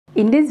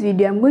In this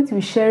video, I'm going to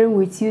be sharing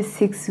with you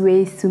 6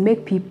 ways to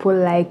make people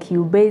like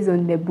you based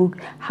on the book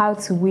How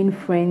to Win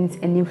Friends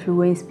and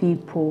Influence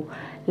People.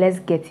 Let's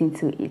get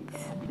into it.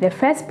 The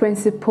first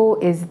principle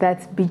is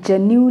that be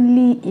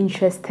genuinely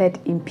interested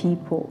in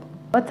people.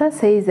 The author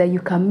says that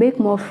you can make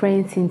more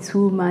friends in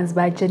 2 months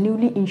by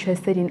genuinely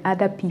interested in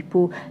other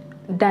people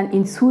than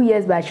in 2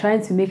 years by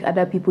trying to make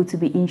other people to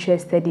be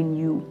interested in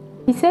you.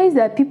 He says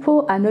that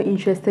people are not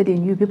interested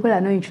in you, people are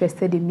not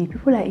interested in me,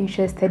 people are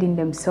interested in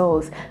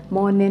themselves.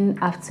 Morning,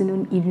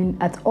 afternoon, evening,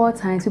 at all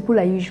times, people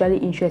are usually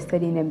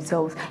interested in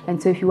themselves.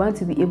 And so if you want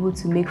to be able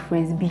to make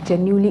friends, be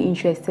genuinely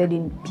interested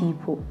in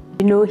people.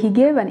 You know, he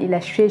gave an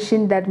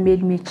illustration that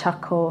made me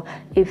chuckle.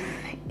 If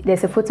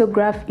there's a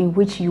photograph in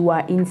which you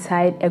are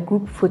inside a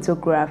group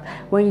photograph,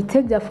 when you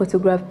take that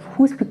photograph,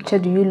 whose picture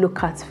do you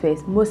look at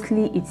first?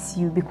 Mostly it's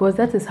you, because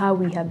that is how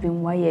we have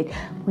been wired.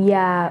 We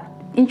are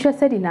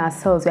interested in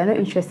ourselves, we are not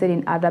interested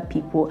in other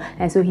people.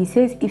 And so he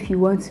says if you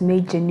want to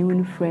make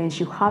genuine friends,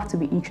 you have to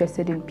be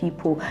interested in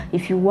people.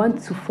 If you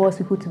want to force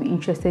people to be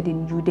interested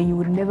in you, then you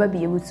would never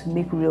be able to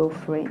make real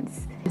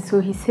friends. And so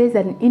he says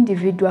that an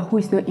individual who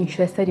is not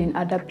interested in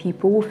other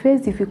people will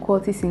face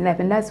difficulties in life,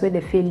 and that's where the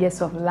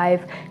failures of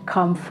life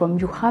come from.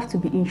 You have to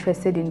be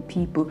interested in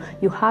people.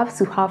 You have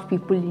to have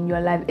people in your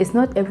life. It's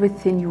not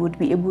everything you would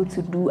be able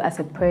to do as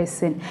a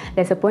person.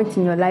 There's a point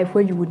in your life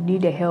where you would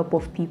need the help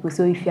of people.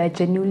 So if you are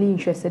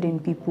genuinely interested in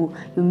people,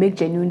 you make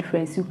genuine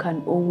friends who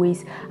can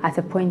always at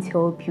a point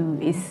help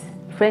you.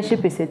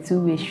 Friendship is a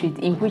two-way street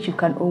in which you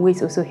can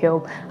always also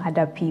help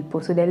other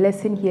people. So the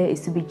lesson here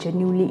is to be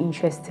genuinely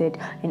interested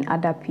in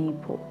other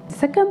people. The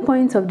second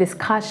point of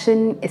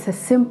discussion is a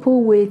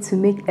simple way to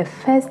make a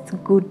first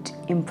good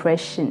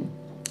impression.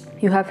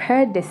 You have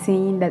heard the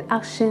saying that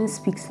action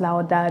speaks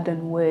louder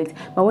than words.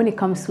 But when it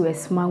comes to a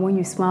smile, when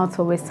you smile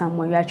towards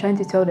someone, you are trying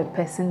to tell the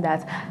person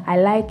that I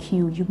like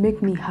you, you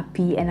make me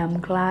happy, and I'm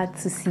glad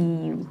to see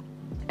you.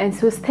 And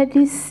so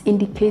studies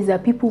indicate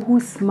that people who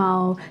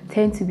smile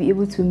tend to be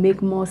able to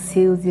make more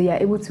sales. They are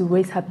able to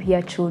raise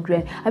happier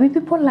children. I mean,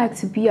 people like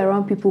to be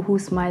around people who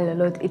smile a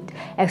lot. It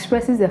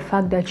expresses the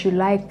fact that you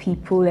like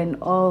people and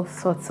all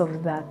sorts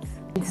of that.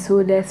 And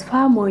so there's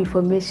far more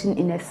information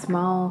in a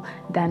smile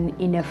than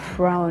in a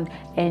frown.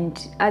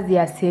 And as they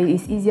are saying,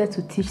 it's easier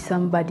to teach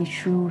somebody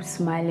through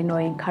smiling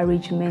or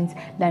encouragement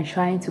than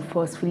trying to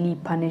forcefully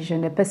punish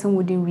them. The person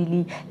wouldn't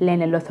really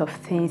learn a lot of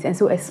things. And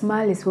so a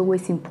smile is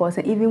always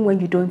important, even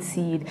when you don't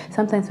see it.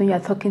 Sometimes when you are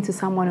talking to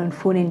someone on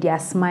phone and they are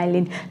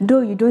smiling,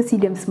 though you don't see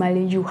them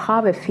smiling, you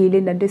have a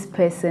feeling that this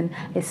person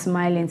is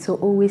smiling. So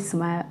always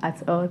smile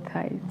at all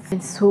times.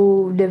 And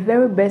so the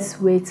very best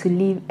way to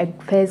leave a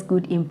first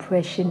good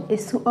impression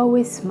is to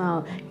always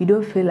smile. You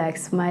don't feel like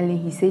smiling,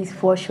 he says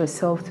force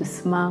yourself to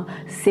smile,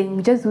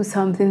 sing, just do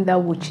something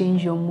that will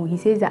change your mood. He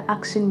says that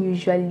action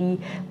usually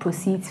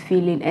precedes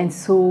feeling. And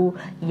so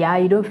yeah,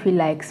 you don't feel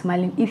like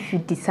smiling. If you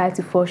decide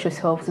to force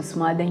yourself to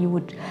smile, then you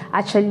would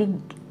actually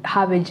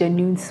have a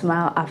genuine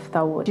smile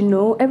afterward. You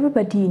know,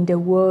 everybody in the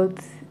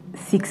world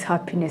seeks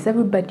happiness.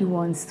 Everybody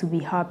wants to be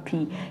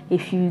happy.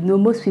 If you know,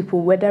 most people,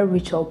 whether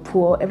rich or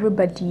poor,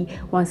 everybody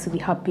wants to be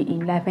happy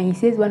in life. And he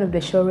says one of the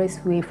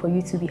surest way for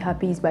you to be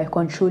happy is by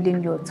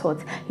controlling your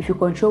thoughts. If you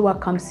control what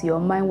comes to your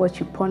mind,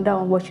 what you ponder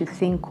on, what you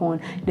think on,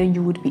 then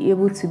you would be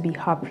able to be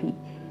happy.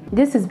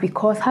 This is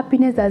because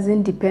happiness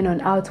doesn't depend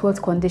on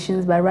outward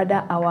conditions, but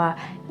rather our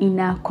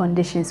inner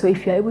conditions. So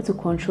if you're able to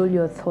control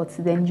your thoughts,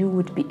 then you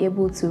would be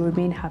able to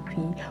remain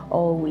happy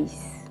always.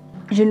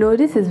 You know,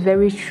 this is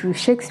very true.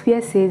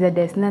 Shakespeare says that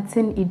there's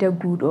nothing either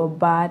good or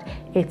bad,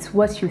 it's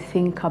what you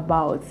think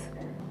about.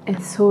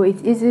 And so it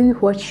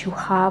isn't what you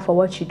have or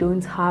what you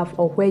don't have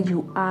or where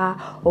you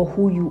are or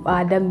who you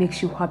are that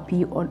makes you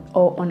happy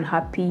or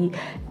unhappy.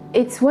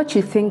 It's what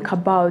you think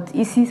about.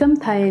 You see,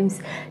 sometimes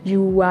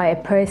you are a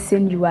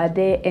person, you are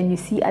there and you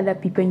see other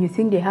people and you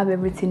think they have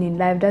everything in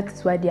life,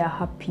 that's why they are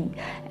happy.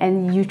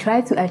 And you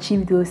try to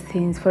achieve those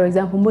things. For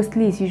example,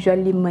 mostly it's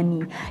usually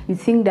money. You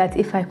think that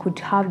if I could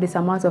have this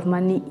amount of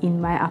money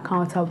in my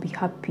account, I'll be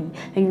happy.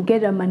 And you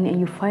get that money and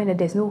you find that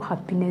there's no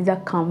happiness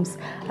that comes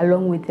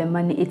along with the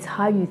money. It's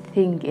how you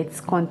think, it's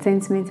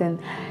contentment and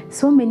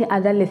so many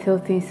other little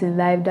things in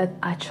life that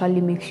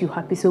actually makes you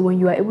happy. So when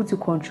you are able to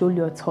control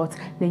your thoughts,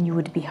 then you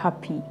would be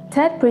happy.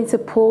 Third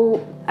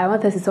principle I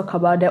want us to talk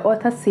about, the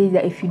author says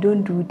that if you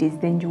don't do this,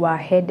 then you are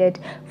headed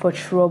for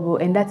trouble,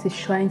 and that is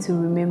trying to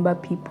remember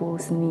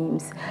people's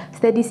names.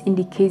 Studies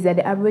indicate that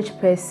the average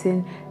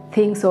person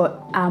thinks or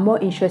are more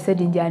interested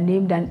in their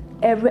name than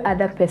every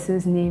other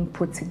person's name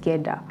put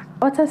together.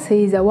 Author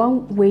says that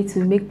one way to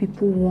make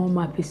people warm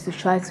up is to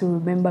try to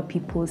remember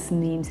people's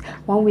names.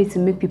 One way to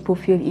make people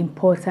feel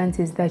important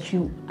is that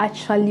you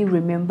actually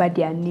remember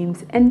their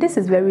names. And this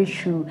is very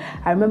true.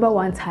 I remember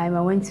one time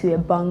I went to a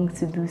bank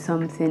to do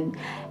something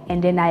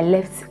and then I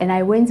left and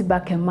I went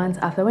back a month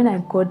after. When I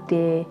got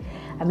there,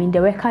 I mean,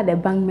 the worker at the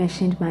bank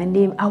mentioned my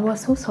name. I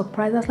was so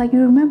surprised. I was like, you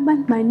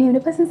remembered my name?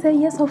 The person said,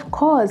 yes, of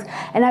course.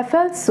 And I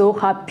felt so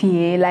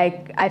happy,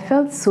 like I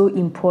felt so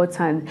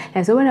important.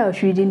 And so when I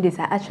was reading this,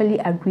 I actually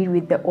agreed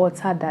with the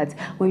author that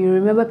when you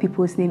remember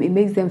people's name, it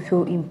makes them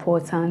feel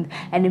important,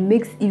 and it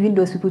makes even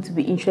those people to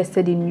be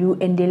interested in you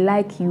and they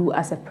like you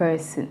as a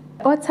person.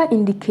 The author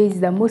indicates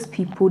that most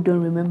people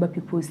don't remember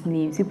people's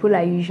names. People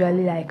are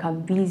usually like,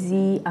 I'm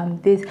busy, I'm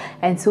this,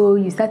 and so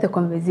you start a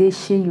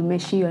conversation, you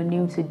mention your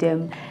name to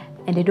them,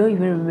 and they don't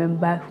even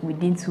remember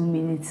within 2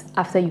 minutes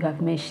after you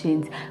have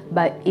mentioned.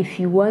 But if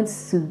you want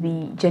to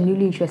be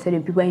genuinely interested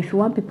in people, and if you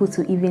want people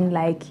to even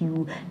like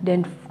you,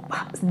 then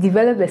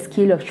develop a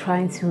skill of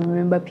trying to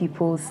remember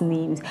people's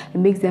names. It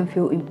makes them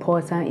feel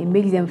important, it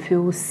makes them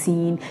feel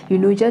seen, you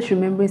know, just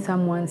remembering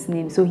someone's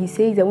name. So he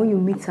says that when you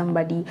meet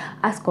somebody,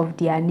 ask of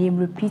their name,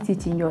 repeat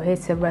it in your head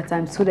several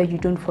times so that you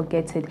don't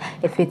forget it.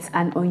 If it's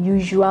an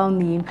unusual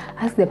name,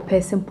 ask the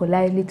person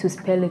politely to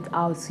spell it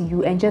out to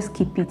you and just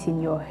keep it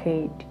in your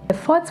head. The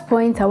fourth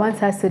point I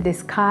want us to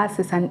discuss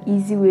is an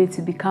easy way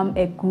to become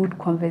a good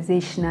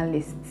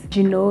conversationalist.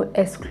 You know,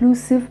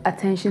 exclusive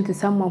attention to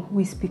someone who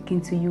is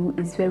speaking to you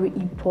is very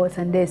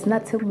important. There's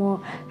nothing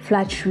more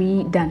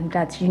flattery than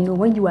that. You know,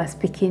 when you are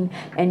speaking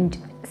and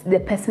the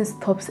person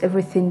stops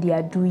everything they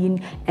are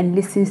doing and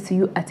listens to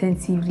you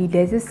attentively,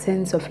 there's a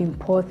sense of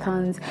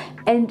importance,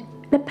 and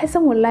the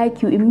person will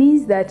like you. It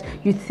means that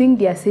you think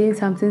they are saying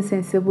something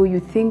sensible,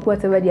 you think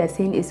whatever they are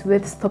saying is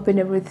worth stopping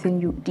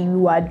everything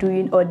you are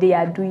doing or they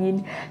are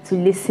doing to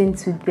listen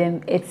to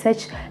them. It's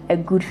such a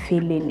good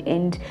feeling.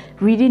 And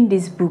reading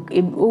this book,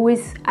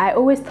 I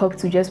always stop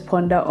to just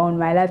ponder on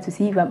my life to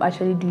see if I'm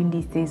actually doing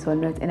these things or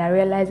not. And I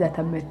realized that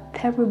I'm a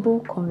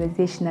terrible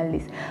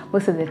conversationalist.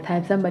 Most of the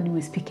time somebody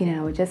was speaking and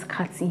I would just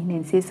cut in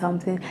and say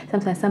something.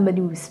 Sometimes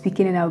somebody was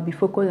speaking and I would be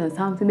focused on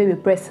something, maybe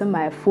pressing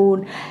my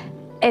phone.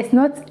 It's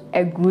not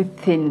a good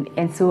thing,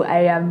 and so I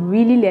am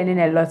really learning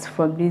a lot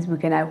from this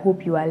book, and I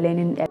hope you are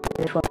learning a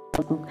lot from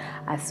the book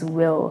as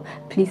well.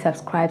 Please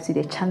subscribe to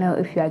the channel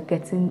if you are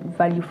getting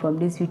value from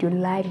this video.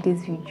 Like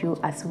this video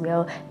as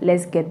well.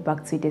 Let's get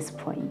back to this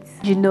point.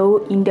 You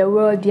know, in the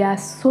world there are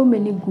so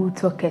many good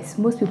talkers.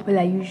 Most people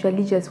are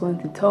usually just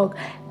want to talk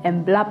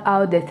and blab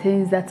out the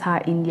things that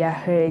are in their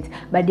heads,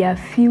 but there are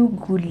few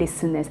good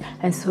listeners.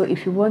 And so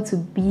if you want to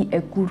be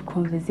a good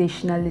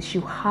conversationalist,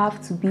 you have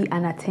to be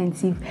an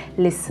attentive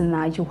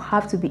listener. You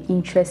have to be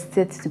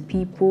interested to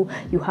people,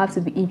 you have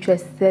to be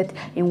interested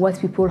in what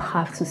people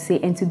have to say.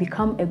 And to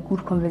become a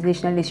good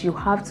conversationalist, you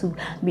have to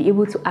be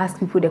able to ask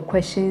people the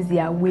questions they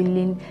are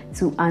willing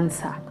to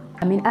answer.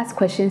 I mean, ask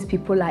questions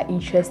people are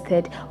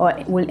interested or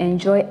will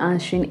enjoy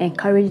answering.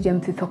 Encourage them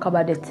to talk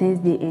about the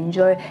things they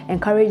enjoy.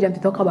 Encourage them to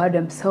talk about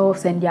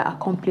themselves and their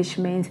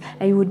accomplishments,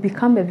 and you would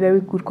become a very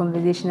good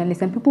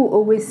conversationalist. And people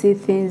always say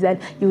things that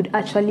you would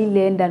actually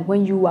learn than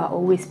when you are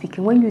always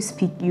speaking. When you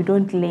speak, you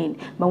don't learn,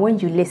 but when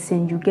you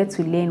listen, you get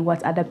to learn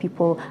what other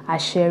people are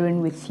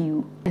sharing with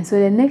you. And so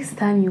the next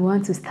time you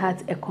want to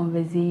start a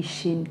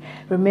conversation,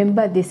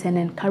 remember this and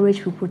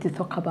encourage people to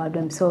talk about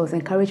themselves.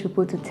 Encourage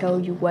people to tell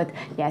you what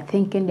they are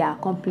thinking, their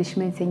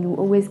accomplishments, and you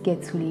always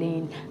get to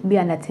learn. Be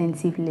an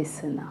attentive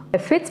listener. The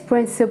fifth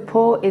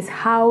principle is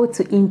how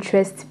to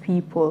interest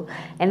people,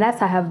 and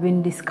as I have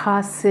been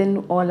discussing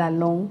all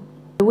along,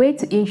 the way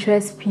to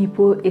interest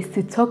people is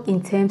to talk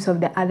in terms of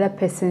the other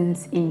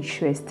person's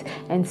interest.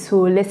 And so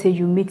let's say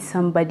you meet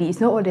somebody, it's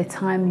not all the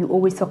time you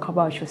always talk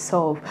about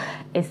yourself.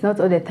 It's not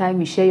all the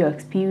time you share your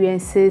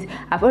experiences.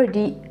 I've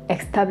already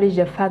established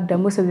the fact that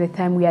most of the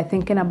time we are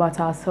thinking about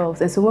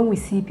ourselves. And so when we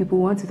see people,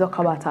 we want to talk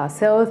about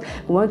ourselves.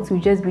 We want to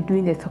just be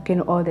doing the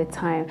talking all the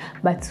time.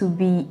 But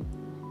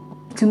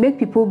to make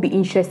people be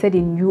interested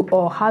in you,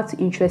 or how to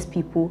interest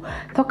people,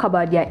 talk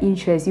about their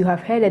interests. You have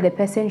heard that the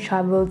person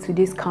traveled to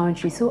this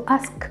country, so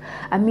ask,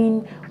 I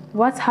mean,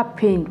 what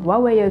happened?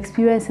 What were your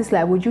experiences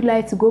like? Would you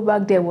like to go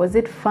back there? Was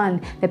it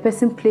fun? The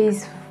person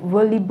plays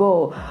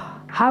volleyball.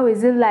 How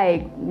is it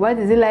like? What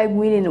is it like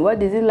winning?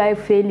 What is it like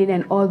failing?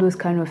 And all those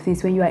kind of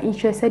things. When you are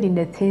interested in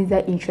the things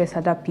that interest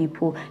other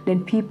people,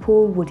 then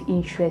people would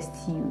interest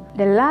you.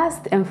 The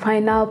last and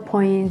final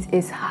point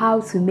is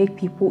how to make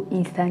people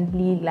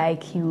instantly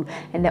like you.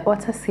 And the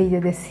author says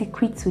that the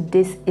secret to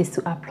this is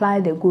to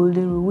apply the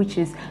golden rule, which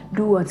is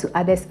do unto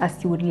others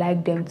as you would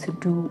like them to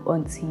do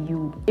unto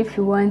you. If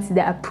you want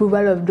the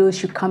approval of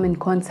those you come in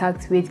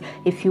contact with,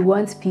 if you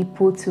want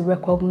people to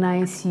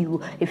recognize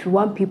you, if you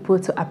want people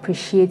to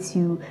appreciate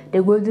you,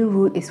 the golden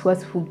rule is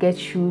what will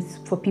get you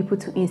for people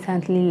to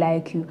instantly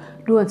like you.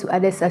 Do unto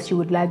others as you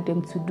would like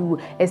them to do.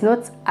 It's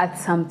not at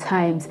some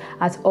times,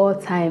 at all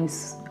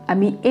times. I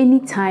mean,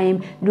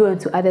 anytime, do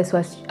unto others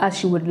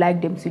as you would like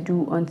them to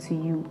do unto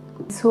you.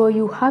 So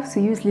you have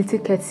to use little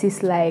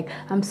courtesies like,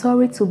 I'm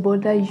sorry to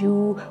bother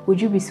you, would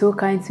you be so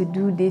kind to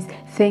do this,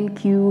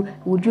 thank you,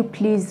 would you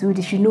please do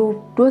this, you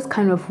know, those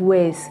kind of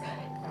words.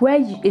 where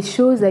it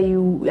shows that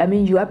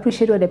you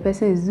appreciate what the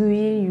person is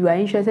doing, you are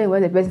interested in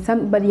what the person,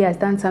 somebody has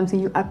done something,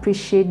 you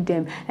appreciate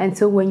them. And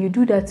so when you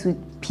do that to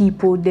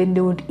people, then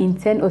they would in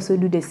turn also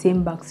do the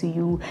same back to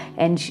you,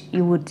 and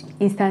you would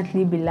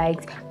instantly be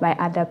liked by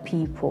other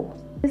people.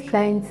 This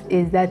line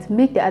is that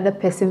make the other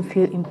person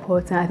feel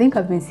important. I think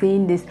I've been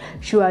saying this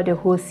throughout the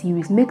whole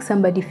series. Make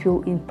somebody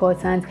feel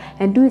important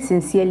and do it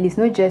sincerely. It's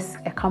not just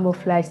a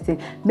camouflage thing.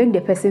 Make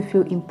the person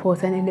feel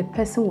important and the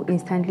person will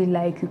instantly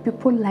like you.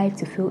 People like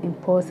to feel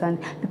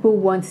important. People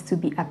want to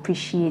be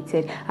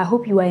appreciated. I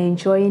hope you are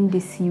enjoying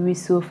this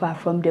series so far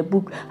from the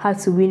book How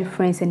to Win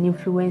Friends and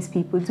Influence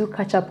People. Do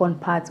catch up on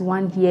part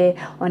 1 here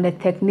on the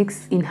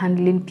techniques in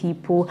handling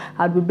people.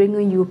 I'll be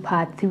bringing you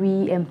part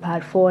 3 and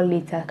part 4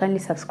 later. Kindly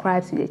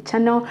subscribe to the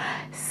channel,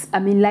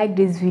 like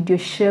this video,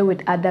 share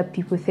with other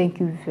people.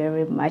 Thank you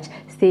very much.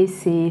 Stay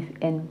safe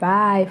and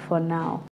bye for now.